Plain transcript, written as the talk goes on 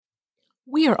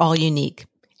We are all unique,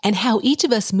 and how each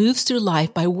of us moves through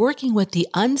life by working with the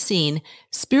unseen,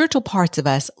 spiritual parts of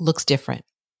us looks different.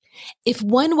 If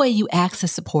one way you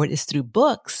access support is through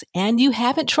books and you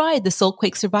haven't tried the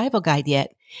Soulquake Survival Guide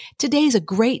yet, today's a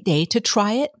great day to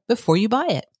try it before you buy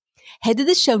it. Head to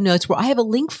the show notes where I have a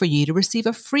link for you to receive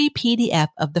a free PDF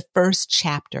of the first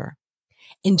chapter.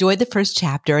 Enjoy the first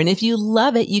chapter, and if you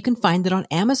love it, you can find it on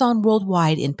Amazon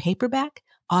worldwide in paperback,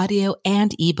 audio,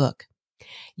 and ebook.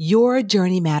 Your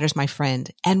journey matters, my friend,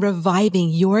 and reviving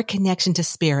your connection to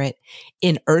spirit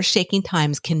in earth-shaking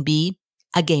times can be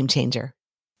a game changer.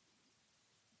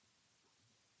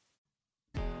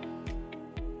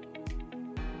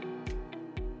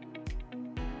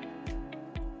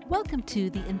 Welcome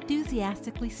to the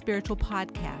Enthusiastically Spiritual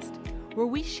Podcast, where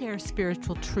we share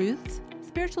spiritual truths,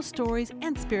 spiritual stories,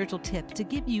 and spiritual tips to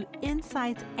give you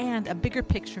insights and a bigger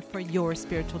picture for your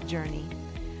spiritual journey.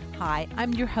 Hi,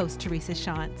 I'm your host, Teresa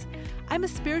Shantz. I'm a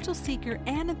spiritual seeker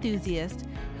and enthusiast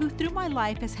who through my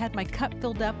life has had my cup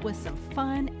filled up with some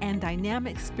fun and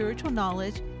dynamic spiritual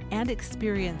knowledge and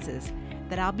experiences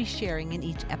that I'll be sharing in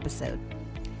each episode.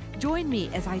 Join me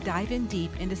as I dive in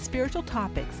deep into spiritual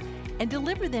topics and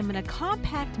deliver them in a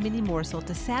compact mini morsel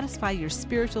to satisfy your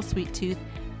spiritual sweet tooth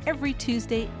every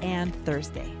Tuesday and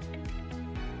Thursday.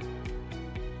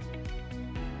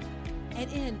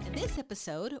 And in this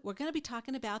episode, we're going to be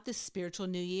talking about the spiritual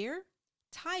new year,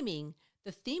 timing,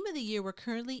 the theme of the year we're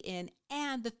currently in,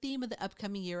 and the theme of the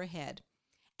upcoming year ahead.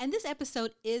 And this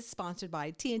episode is sponsored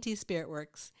by TNT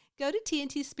Spiritworks. Go to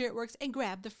TNT Spiritworks and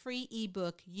grab the free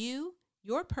ebook, You,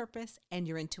 Your Purpose, and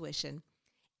Your Intuition.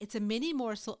 It's a mini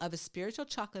morsel of a spiritual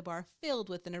chocolate bar filled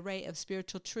with an array of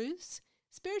spiritual truths,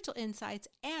 spiritual insights,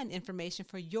 and information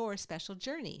for your special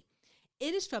journey.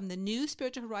 It is from the new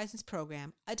Spiritual Horizons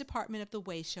program, a department of the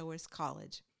Wayshowers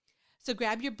College. So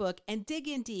grab your book and dig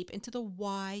in deep into the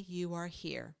why you are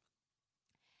here.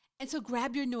 And so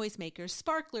grab your noisemakers,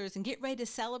 sparklers, and get ready to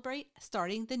celebrate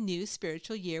starting the new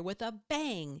spiritual year with a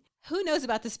bang. Who knows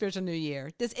about the spiritual new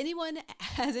year? Has anyone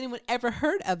ever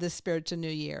heard of the spiritual new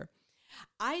year?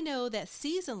 I know that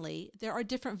seasonally there are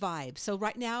different vibes. So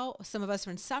right now, some of us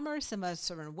are in summer, some of us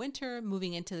are in winter,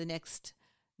 moving into the next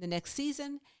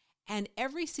season. And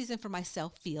every season for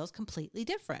myself feels completely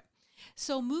different.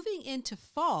 So moving into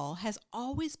fall has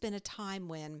always been a time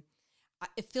when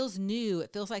it feels new.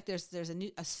 It feels like there's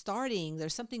a starting.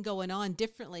 There's something going on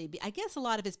differently. I guess a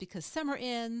lot of it's because summer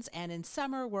ends, and in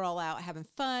summer we're all out having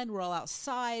fun. We're all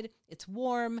outside. It's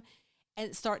warm, and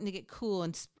it's starting to get cool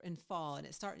in fall, and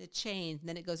it's starting to change. And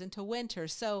then it goes into winter.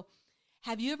 So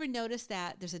have you ever noticed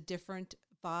that there's a different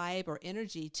vibe or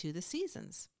energy to the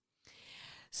seasons?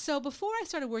 So before I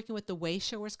started working with the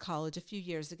Wayshowers College a few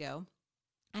years ago,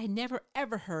 I never,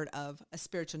 ever heard of a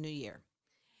spiritual new year.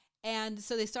 And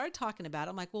so they started talking about it.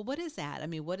 I'm like, well, what is that? I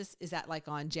mean, is that like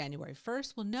on January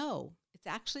 1st? Well, no, it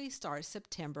actually starts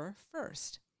September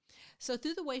 1st. So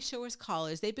through the Wayshowers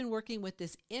College, they've been working with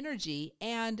this energy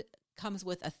and comes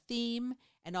with a theme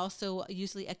and also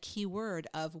usually a key word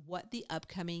of what the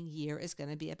upcoming year is going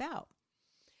to be about.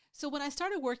 So when I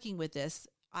started working with this,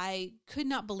 I could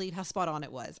not believe how spot on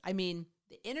it was. I mean,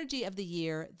 the energy of the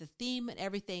year, the theme and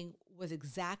everything was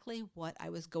exactly what I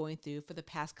was going through for the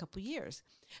past couple years.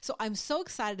 So I'm so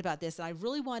excited about this, and I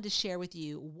really wanted to share with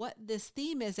you what this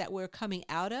theme is that we're coming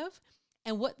out of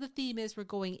and what the theme is we're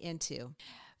going into.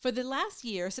 For the last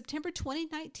year, September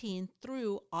 2019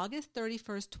 through August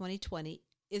 31st, 2020,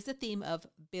 is the theme of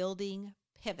building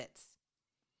pivots.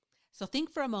 So think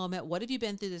for a moment, what have you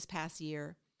been through this past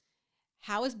year?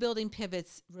 How is building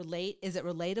pivots is it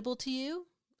relatable to you?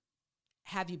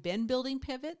 Have you been building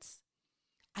pivots?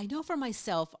 I know for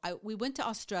myself, we went to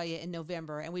Australia in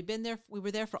November, and we were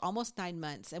there for almost 9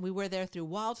 months, and we were there through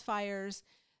wildfires,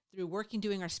 through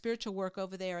doing our spiritual work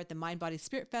over there at the Mind Body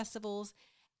Spirit festivals,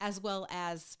 as well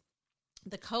as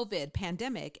the COVID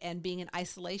pandemic and being in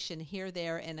isolation here,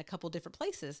 there, and a couple different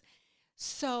places.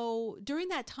 So during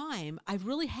that time, I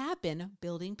really have been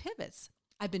building pivots.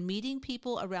 I've been meeting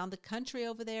people around the country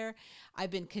over there. I've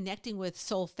been connecting with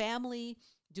soul family,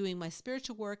 doing my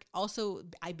spiritual work. Also,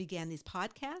 I began these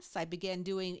podcasts. I began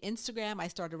doing Instagram. I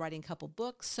started writing a couple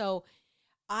books. So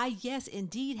I, yes,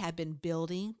 indeed, have been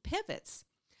building pivots.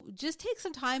 Just take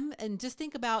some time and just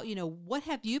think about, what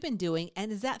have you been doing?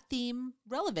 And is that theme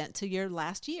relevant to your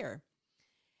last year?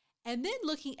 And then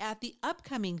looking at the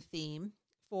upcoming theme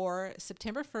for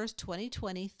September 1st,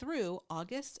 2020 through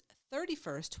August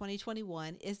 31st,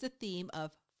 2021 is the theme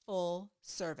of full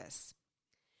service.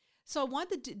 So I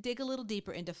wanted to dig a little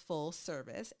deeper into full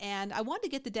service, and I wanted to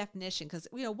get the definition because,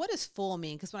 what does full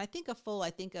mean? Because when I think of full, I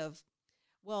think of,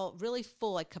 really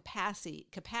full, like capacity,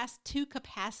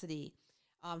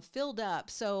 filled up.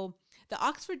 So the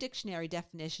Oxford Dictionary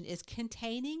definition is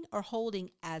containing or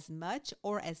holding as much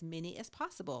or as many as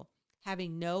possible,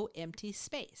 having no empty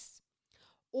space,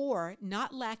 or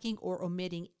not lacking or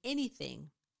omitting anything,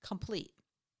 complete.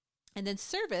 And then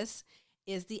service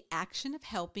is the action of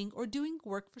helping or doing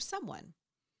work for someone.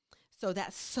 So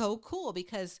that's so cool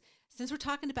because since we're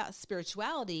talking about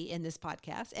spirituality in this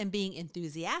podcast and being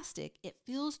enthusiastic, it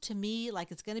feels to me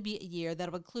like it's going to be a year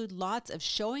that will include lots of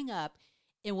showing up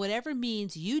in whatever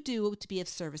means you do to be of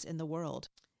service in the world.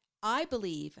 I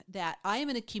believe that I am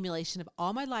an accumulation of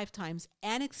all my lifetimes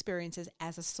and experiences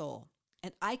as a soul.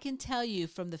 And I can tell you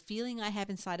from the feeling I have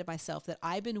inside of myself that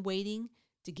I've been waiting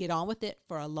to get on with it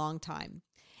for a long time.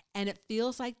 And it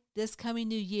feels like this coming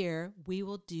new year, we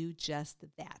will do just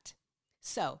that.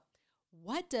 So,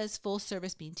 what does full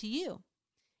service mean to you?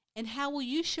 And how will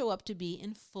you show up to be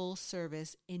in full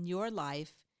service in your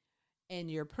life, in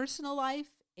your personal life,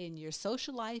 in your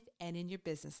social life, and in your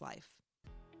business life?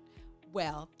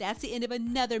 Well, that's the end of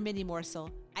another mini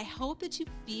morsel. I hope that you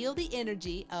feel the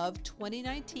energy of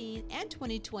 2019 and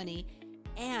 2020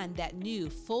 and that new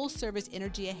full service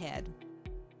energy ahead.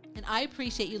 And I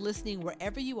appreciate you listening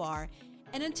wherever you are.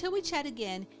 And until we chat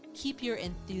again, keep your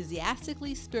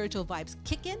enthusiastically spiritual vibes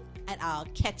kicking, and I'll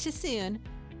catch you soon.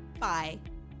 Bye.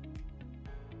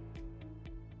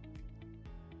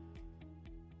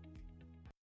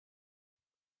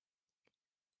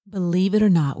 Believe it or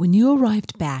not, when you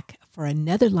arrived back for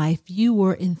another life, you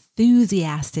were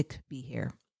enthusiastic to be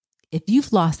here. If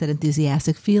you've lost that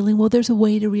enthusiastic feeling, well, there's a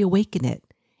way to reawaken it.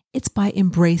 It's by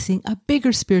embracing a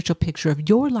bigger spiritual picture of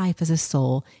your life as a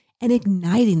soul and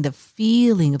igniting the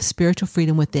feeling of spiritual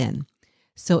freedom within.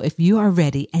 So if you are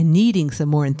ready and needing some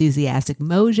more enthusiastic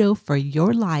mojo for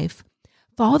your life,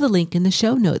 follow the link in the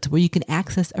show notes where you can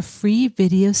access a free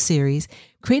video series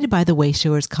created by the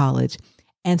Wayshowers College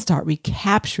and start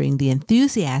recapturing the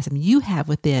enthusiasm you have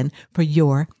within for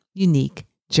your unique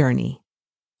journey.